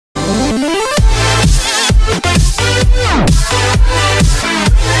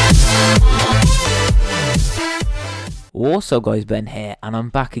What's up guys, Ben here, and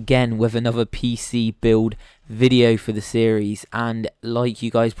I'm back again with another PC build video for the series. And like you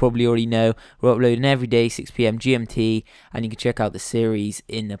guys probably already know, we're uploading every day 6 PM GMT, and you can check out the series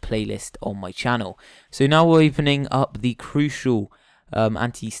in the playlist on my channel. So now we're opening up the crucial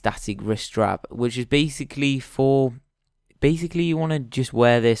anti-static wrist strap, which is basically you want to just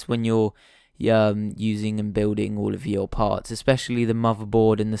wear this when you're using and building all of your parts, especially the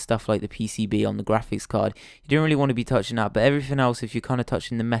motherboard and the stuff like the PCB on the graphics card. You don't really want to be touching that, but everything else, if you're kind of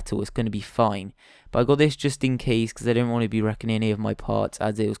touching the metal, it's going to be fine. But I got this just in case because I didn't want to be wrecking any of my parts,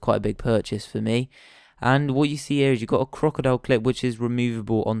 as it was quite a big purchase for me. And what you see here is you've got a crocodile clip which is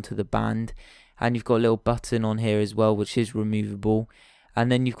removable onto the band, and you've got a little button on here as well which is removable. And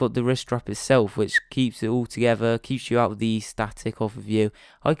then you've got the wrist strap itself, which keeps it all together, keeps you out of the static off of you.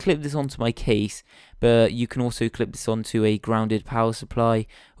 I clipped this onto my case, but you can also clip this onto a grounded power supply,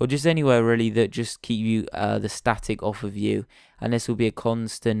 or just anywhere really that just keep you the static off of you. And this will be a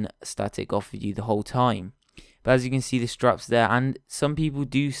constant static off of you the whole time. But as you can see, the strap's there, and some people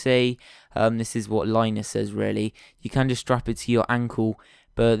do say, this is what Linus says really, you can just strap it to your ankle.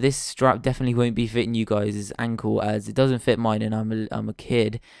 But this strap definitely won't be fitting you guys' ankle, as it doesn't fit mine, and I'm a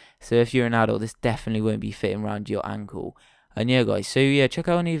kid. So if you're an adult, this definitely won't be fitting around your ankle. And yeah guys, so yeah, check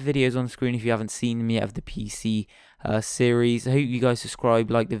out any videos on the screen if you haven't seen them yet of the PC series. I hope you guys subscribe,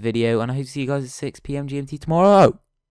 like the video, and I hope to see you guys at 6 PM GMT tomorrow.